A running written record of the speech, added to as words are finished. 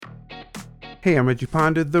Hey, I'm Reggie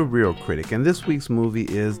Ponder, the Reel Critic, and this week's movie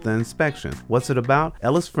is The Inspection. What's it about?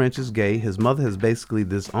 Ellis French is gay, his mother has basically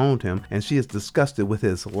disowned him, and she is disgusted with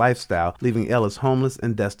his lifestyle, leaving Ellis homeless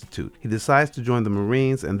and destitute. He decides to join the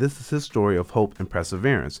Marines, and this is his story of hope and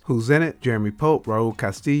perseverance. Who's in it? Jeremy Pope, Raul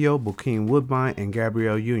Castillo, Bokeem Woodbine, and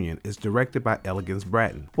Gabrielle Union. It's directed by Elegance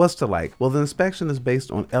Bratton. What's to like? Well, The Inspection is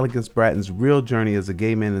based on Elegance Bratton's real journey as a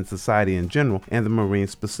gay man in society in general, and the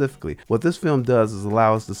Marines specifically. What this film does is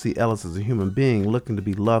allow us to see Ellis as a human being looking to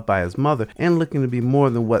be loved by his mother and looking to be more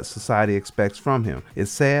than what society expects from him.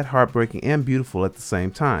 It's sad, heartbreaking, and beautiful at the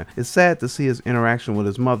same time. It's sad to see his interaction with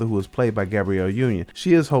his mother, who is played by Gabrielle Union.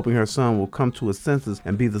 She is hoping her son will come to his senses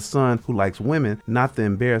and be the son who likes women, not the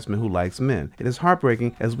embarrassment who likes men. It is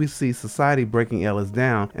heartbreaking as we see society breaking Ellis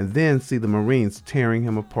down and then see the Marines tearing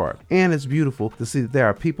him apart. And it's beautiful to see that there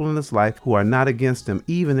are people in his life who are not against him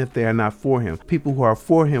even if they are not for him, people who are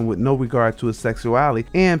for him with no regard to his sexuality,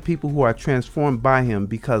 and people who are transformed by him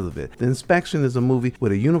because of it. The Inspection is a movie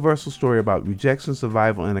with a universal story about rejection,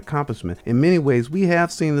 survival, and accomplishment. In many ways, we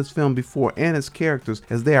have seen this film before and its characters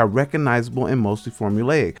as they are recognizable and mostly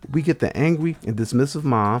formulaic. We get the angry and dismissive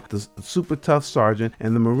mom, the super tough sergeant,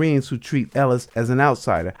 and the Marines who treat Ellis as an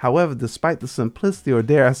outsider. However, despite the simplicity, or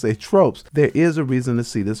dare I say tropes, there is a reason to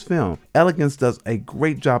see this film. Elegance does a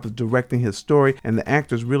great job of directing his story, and the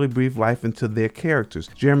actors really breathe life into their characters.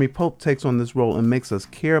 Jeremy Pope takes on this role and makes us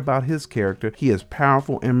care about his character. He is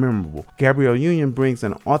powerful and memorable. Gabrielle Union brings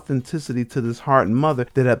an authenticity to this hardened mother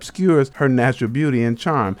that obscures her natural beauty and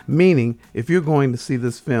charm, meaning if you're going to see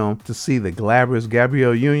this film to see the glamorous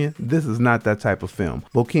Gabrielle Union, this is not that type of film.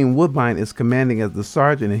 Bokeem Woodbine is commanding as the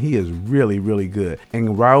sergeant, and he is really, really good.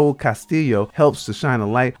 And Raul Castillo helps to shine a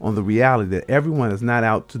light on the reality that everyone is not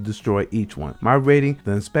out to destroy each one. My rating,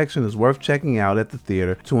 The Inspection, is worth checking out at the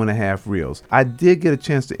theater, 2.5 reels. I did get a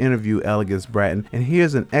chance to interview Elegance Bratton, and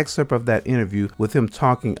here's an excerpt of that interview with him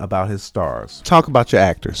talking about his stars. Talk about your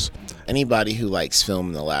actors. Anybody who likes film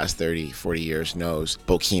in the last 30, 40 years knows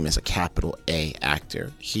Bokeem is a capital A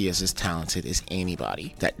actor. He is as talented as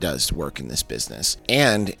anybody that does work in this business.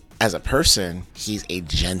 And as a person, he's a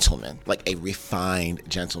gentleman, like a refined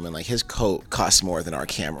gentleman. Like, his coat costs more than our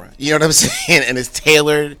camera. You know what I'm saying? And it's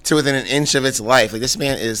tailored to within an inch of its life. Like, this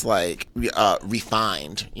man is like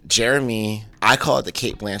refined. Jeremy, I call it the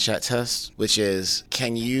Cate Blanchett test, which is,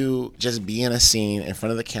 can you just be in a scene in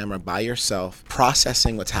front of the camera by yourself,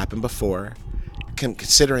 processing what's happened before,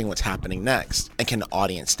 considering what's happening next, and can the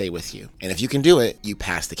audience stay with you? And if you can do it, you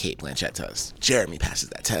pass the Cate Blanchett test. Jeremy passes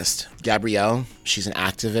that test. Gabrielle, she's an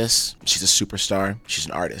activist, she's a superstar, she's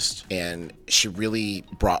an artist, and she really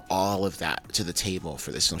brought all of that to the table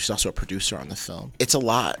for this film. She's also a producer on the film. It's a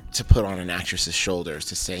lot to put on an actress's shoulders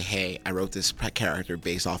to say, hey, I wrote this character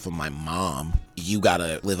based off of my mom. You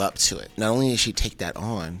gotta live up to it. Not only did she take that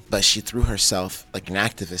on, but she threw herself, like an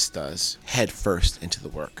activist does, head first into the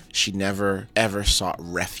work. She never, ever sought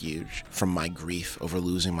refuge from my grief over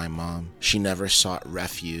losing my mom. She never sought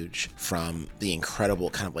refuge from the incredible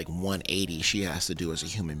kind of like 180 she has to do as a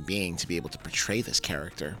human being to be able to portray this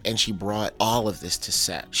character. And she brought all of this to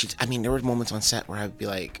set. There were moments on set where I'd be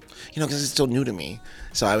like, because it's still new to me.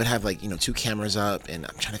 So I would have like, 2 cameras up, and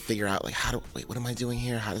I'm trying to figure out like, what am I doing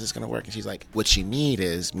here? How is this gonna work? And she's like, what you need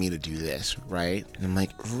is me to do this, right? And I'm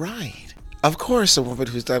like, right. Of course, a woman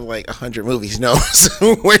who's done like 100 movies knows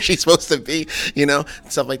where she's supposed to be,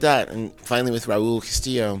 stuff like that. And finally with Raul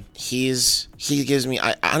Castillo, he gives me,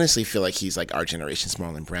 I honestly feel like he's like our generation's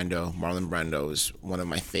Marlon Brando. Marlon Brando is one of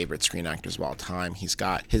my favorite screen actors of all time. He's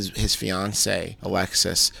got his fiance,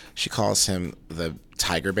 Alexis, she calls him the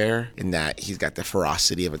tiger bear, in that he's got the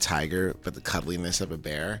ferocity of a tiger but the cuddliness of a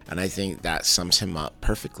bear, and I think that sums him up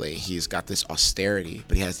perfectly. He's got this austerity,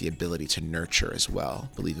 but he has the ability to nurture as well,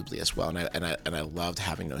 believably as well, and I loved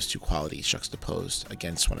having those two qualities juxtaposed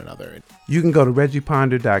against one another. You can go to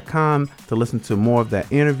ReggiePonder.com to listen to more of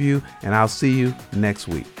that interview, and I'll see you next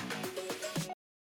week.